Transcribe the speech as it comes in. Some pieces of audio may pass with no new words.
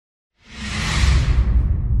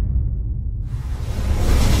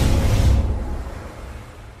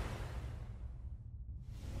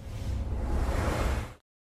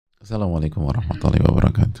Assalamualaikum warahmatullahi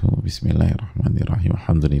wabarakatuh. Bismillahirrahmanirrahim.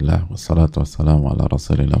 Alhamdulillah wassalatu wassalamu ala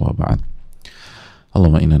Rasulillah wa ba'd.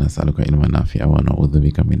 Allahumma inna nas'aluka ilman nafi'a wa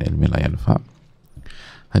na'udzubika min ilmin la yanfa'.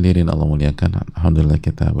 Hadirin Allah muliakan, alhamdulillah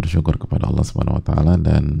kita bersyukur kepada Allah Subhanahu wa taala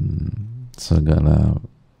dan segala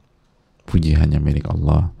puji hanya milik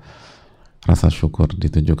Allah. Rasa syukur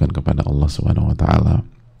ditujukan kepada Allah Subhanahu wa taala.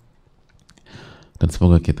 Dan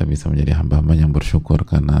semoga kita bisa menjadi hamba-hamba yang bersyukur,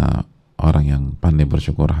 karena orang yang pandai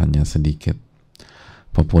bersyukur hanya sedikit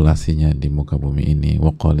populasinya di muka bumi ini.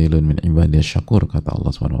 Wa qalilun min ibadiyas syakur, kata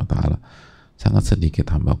Allah Subhanahu wa taala. Sangat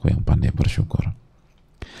sedikit hambaku yang pandai bersyukur.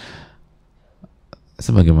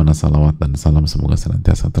 Sebagaimana salawat dan salam semoga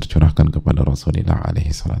senantiasa tercurahkan kepada Rasulullah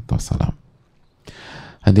alaihi salatu wassalam.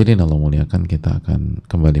 Hadirin Allah muliakan, kita akan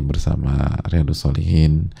kembali bersama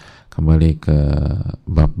RiyaadushShaalihiin, kembali ke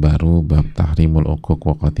bab baru, bab tahrimul uquq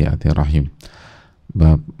wa qati'ati rahim.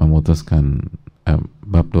 Bab memutuskan,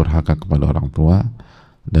 bab durhaka kepada orang tua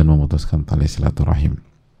dan memutuskan tali silaturahim.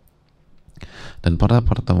 Dan pada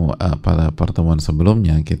pertemuan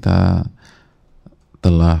sebelumnya kita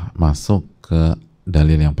telah masuk ke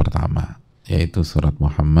dalil yang pertama, yaitu surat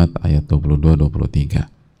Muhammad ayat 22-23.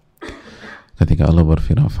 Ketika Allah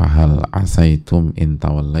berfirman, fahal asaitum in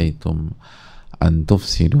tawallaitum an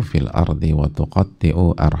tufsidu fil ardi wa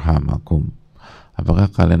tuqatti'u arhamakum.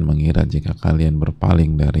 Apakah kalian mengira jika kalian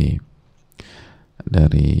berpaling dari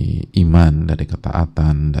iman, dari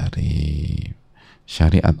ketaatan, dari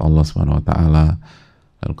syariat Allah Subhanahu wa taala,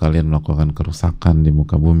 lalu kalian melakukan kerusakan di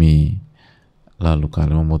muka bumi, lalu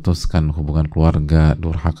kalian memutuskan hubungan keluarga,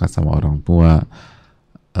 durhaka sama orang tua,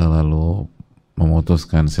 lalu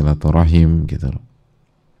memutuskan silaturahim gitu loh.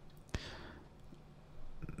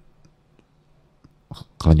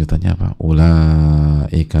 Kelanjutannya apa?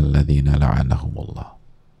 Ulaika alladzina la'anahumullah.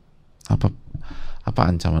 Apa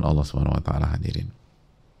ancaman Allah Subhanahu wa taala, hadirin?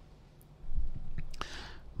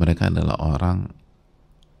 Mereka adalah orang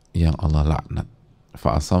yang Allah laknat.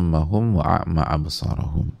 Fa asammahum wa a'ma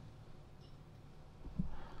absarahum.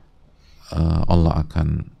 Allah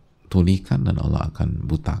akan tulikan dan Allah akan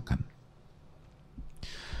butakan.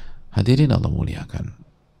 Hadirin Allah muliakan,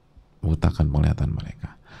 butakan penglihatan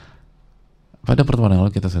mereka. Pada pertemuan yang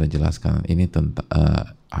lalu kita sudah jelaskan, ini tentang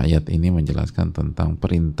ayat ini menjelaskan tentang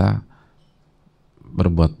perintah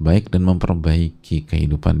berbuat baik dan memperbaiki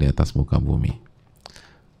kehidupan di atas muka bumi.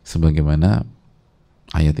 Sebagaimana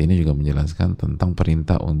ayat ini juga menjelaskan tentang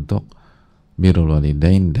perintah untuk birrul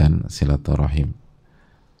walidain dan silaturahim.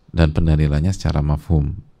 Dan pendalilannya secara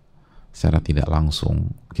mafhum, secara tidak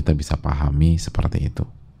langsung kita bisa pahami seperti itu.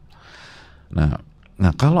 Nah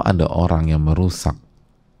kalau ada orang yang merusak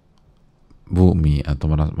bumi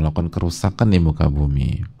atau melakukan kerusakan di muka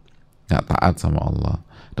bumi, nggak taat sama Allah,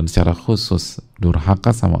 dan secara khusus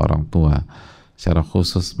durhaka sama orang tua, secara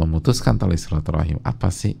khusus memutuskan tali silaturahim,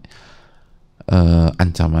 apa sih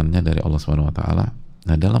ancamannya dari Allah Subhanahu wa taala?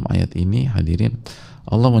 Nah, dalam ayat ini hadirin,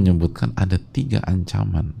 Allah menyebutkan ada 3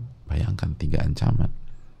 ancaman. Bayangkan 3 ancaman.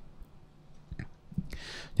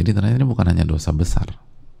 Jadi ternyata ini bukan hanya dosa besar.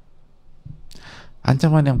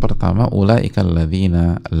 Ancaman yang pertama, ulaika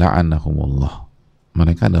alladzina la'anahumullah.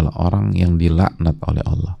 Mereka adalah orang yang dilaknat oleh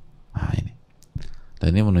Allah. Nah, ini.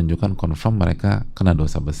 Dan ini menunjukkan confirm mereka kena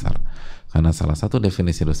dosa besar. Karena salah satu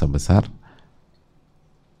definisi dosa besar,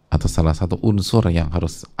 atau salah satu unsur yang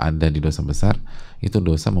harus ada di dosa besar, itu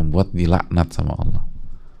dosa membuat dilaknat sama Allah.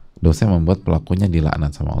 Dosa yang membuat pelakunya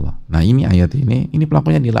dilaknat sama Allah. Nah, ini ayat ini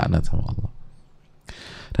pelakunya dilaknat sama Allah.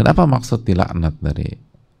 Dan apa maksud dilaknat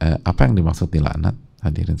apa yang dimaksud dilaknat,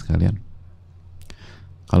 hadirin sekalian?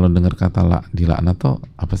 Kalau dengar kata dilaknat tuh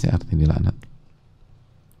apa sih arti dilaknat?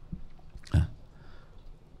 Nah,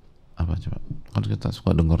 apa coba? Kalau kita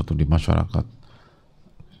suka dengar tuh di masyarakat,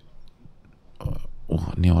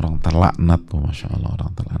 ini orang terlaknat tuh, masya Allah, orang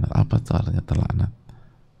terlaknat. Apa tuh artinya terlaknat?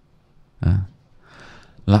 Nah,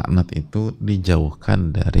 laknat itu dijauhkan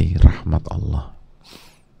dari rahmat Allah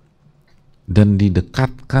dan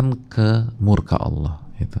didekatkan ke murka Allah.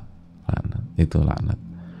 Itu laknat.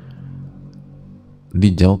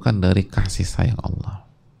 Dijauhkan dari kasih sayang Allah.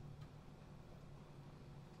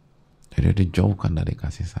 Jadi dijauhkan dari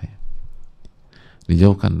kasih sayang,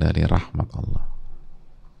 dijauhkan dari rahmat Allah.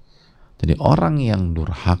 Jadi orang yang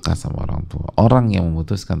durhaka sama orang tua, orang yang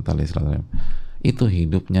memutuskan tali silaturahim, itu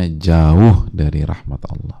hidupnya jauh dari rahmat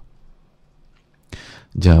Allah,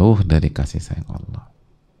 jauh dari kasih sayang Allah,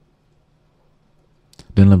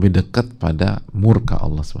 dan lebih dekat pada murka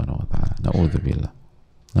Allah Subhanahu wa taala. Na'udzubillah.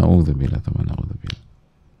 Na'udzubillah, teman, na'udzubillah.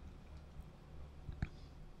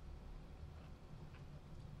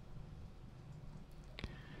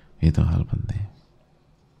 Itu hal penting.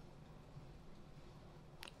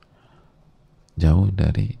 jauh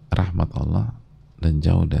dari rahmat Allah dan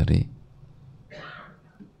jauh dari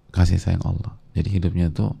kasih sayang Allah. Jadi hidupnya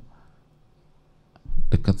tuh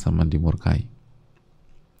dekat sama dimurkai.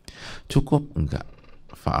 Cukup enggak?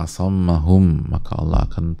 Fa'asammahum, maka Allah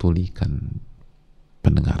akan tulikan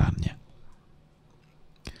pendengarannya.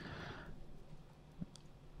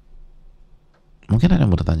 Mungkin ada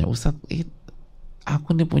yang bertanya, Ustadz,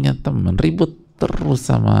 aku nih punya teman ribut terus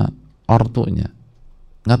sama ortunya,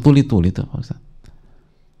 nggak tuli-tuli tuh Pak Ustadz,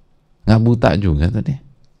 nggak buta juga tadi.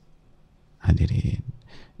 Hadirin,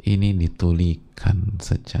 ini ditulikan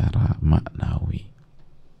secara maknawi.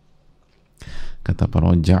 Kata para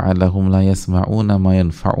ja'alahum la yasma'una ma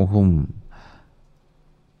yanfa'uhum.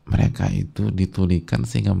 Mereka itu ditulikan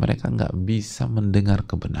sehingga mereka nggak bisa mendengar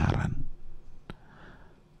kebenaran,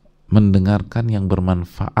 mendengarkan yang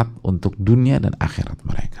bermanfaat untuk dunia dan akhirat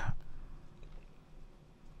mereka.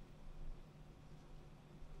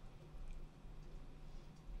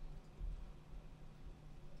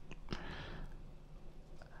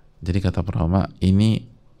 Jadi kata para ulama, ini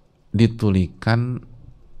ditulikan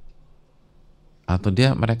atau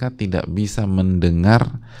mereka tidak bisa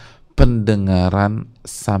mendengar pendengaran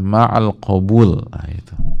sama'al qabul. Nah,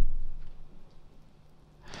 itu.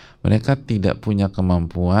 Mereka tidak punya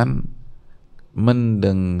kemampuan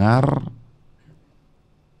mendengar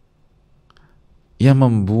yang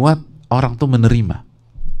membuat orang tuh menerima.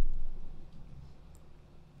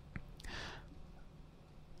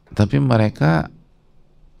 Tapi mereka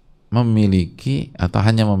memiliki atau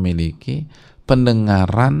hanya memiliki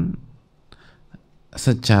pendengaran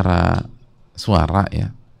secara suara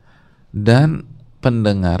ya, dan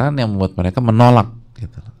pendengaran yang membuat mereka menolak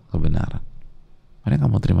gitu kebenaran. Mereka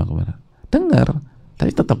mau terima kebenaran, dengar,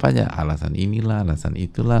 tapi tetap aja alasan inilah, alasan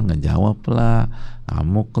itulah, ngejawab lah,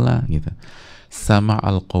 ngamuk lah gitu. Sama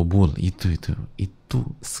al-qabul itu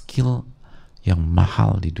skill yang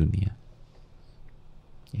mahal di dunia.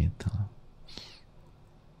 Gitu.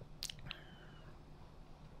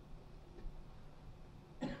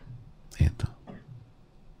 Itu.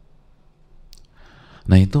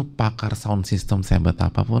 Nah itu pakar sound system sehebat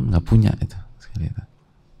apapun nggak punya itu.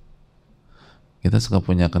 Kita suka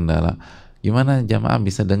punya kendala. Gimana jamaah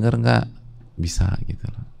bisa dengar nggak? Bisa gitu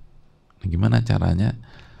loh. Nah, gimana caranya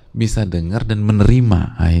bisa dengar dan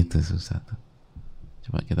menerima? Ah itu susah tuh.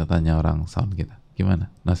 Coba kita tanya orang sound kita. Gimana?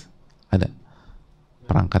 Nas, ada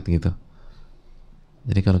perangkat gitu.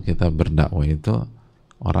 Jadi kalau kita berdakwah itu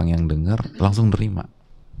orang yang dengar langsung nerima.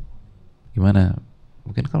 Gimana?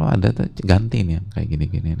 Mungkin kalau ada tuh ganti nih yang kayak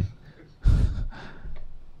gini-gini nih.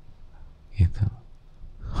 Gitu.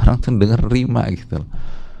 Orang tuh denger rima gitu.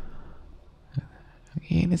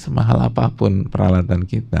 Ini semahal apapun peralatan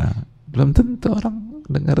kita, belum tentu orang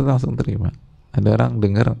dengar langsung terima. Ada orang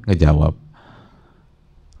dengar ngejawab,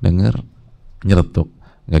 dengar nyeretuk,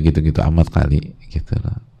 nggak gitu-gitu amat kali gitu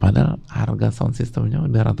loh. Padahal harga sound systemnya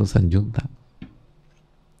udah ratusan juta.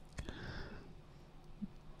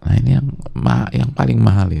 Nah ini yang paling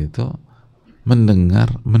mahal itu mendengar,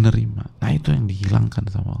 menerima. Nah itu yang dihilangkan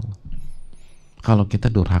sama Allah kalau kita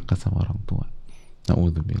durhaka sama orang tua.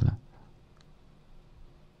 Na'udzubillah.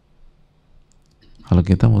 Kalau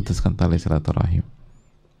kita memutuskan tali silaturahim.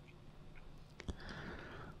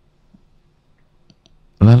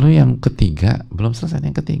 Lalu yang ketiga, belum selesai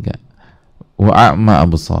yang ketiga, wa'ama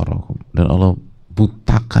absarahum, dan Allah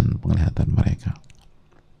butakan penglihatan mereka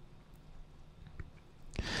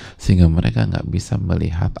sehingga mereka nggak bisa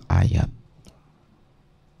melihat ayat-ayat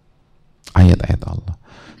Allah,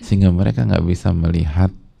 sehingga mereka nggak bisa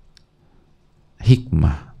melihat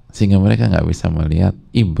hikmah, sehingga mereka nggak bisa melihat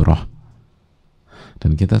ibrah.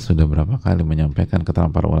 Dan kita sudah berapa kali menyampaikan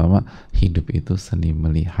keterangan para ulama, hidup itu seni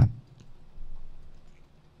melihat.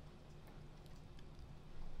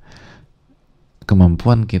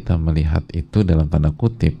 Kemampuan kita melihat itu dalam tanda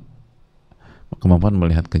kutip, kemampuan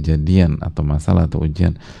melihat kejadian atau masalah atau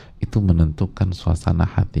ujian itu menentukan suasana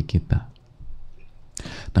hati kita.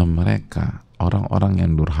 Nah mereka, orang-orang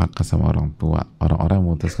yang durhaka sama orang tua, orang-orang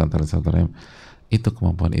yang memutuskan tali silaturahim, itu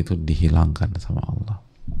kemampuan itu dihilangkan sama Allah.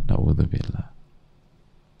 Na'udzubillah.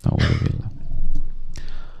 Na'udzubillah.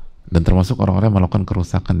 Dan termasuk orang-orang yang melakukan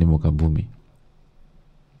kerusakan di muka bumi.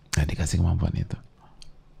 Nah dikasih kemampuan itu.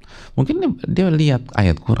 Mungkin dia lihat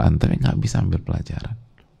ayat Quran tapi nggak bisa ambil pelajaran.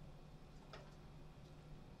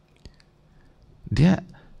 Dia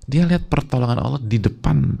lihat pertolongan Allah di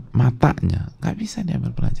depan matanya, nggak bisa dia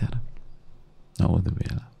ambil pelajaran.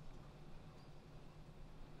 Na'udzubillah.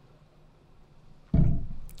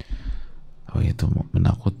 Oh itu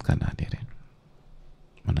menakutkan hadirin,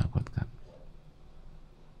 menakutkan.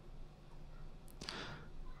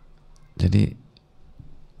 Jadi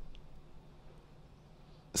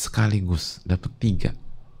sekaligus dapat 3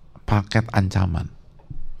 paket ancaman,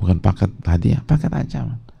 bukan paket hadiah, paket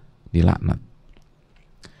ancaman. Dilaknat,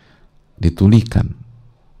 ditulikan,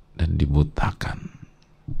 dan dibutakan.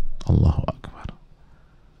 Allahu Akbar.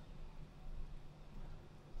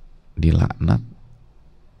 Dilaknat,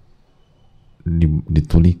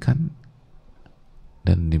 ditulikan,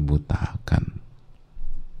 dan dibutakan.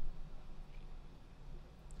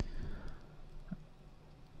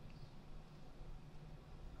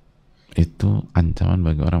 Itu ancaman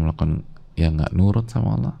bagi orang melakukan yang nggak nurut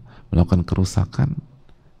sama Allah, melakukan kerusakan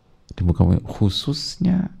di muka bumi,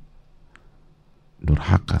 khususnya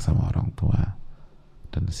durhaka sama orang tua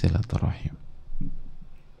dan silaturahim.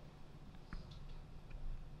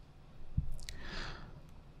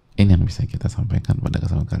 Ini yang bisa kita sampaikan pada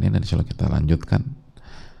kesempatan kali ini, dan insya Allah kita lanjutkan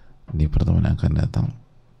di pertemuan yang akan datang.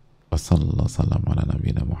 Wassalamualaikum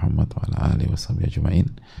warahmatullahi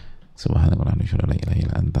wabarakatuh. Subhanakallahumma wa bihamdika, asyhadu an la ilaha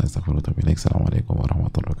illa anta, astaghfiruka wa atubu ilaik. Assalamualaikum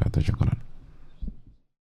warahmatullahi wabarakatuh.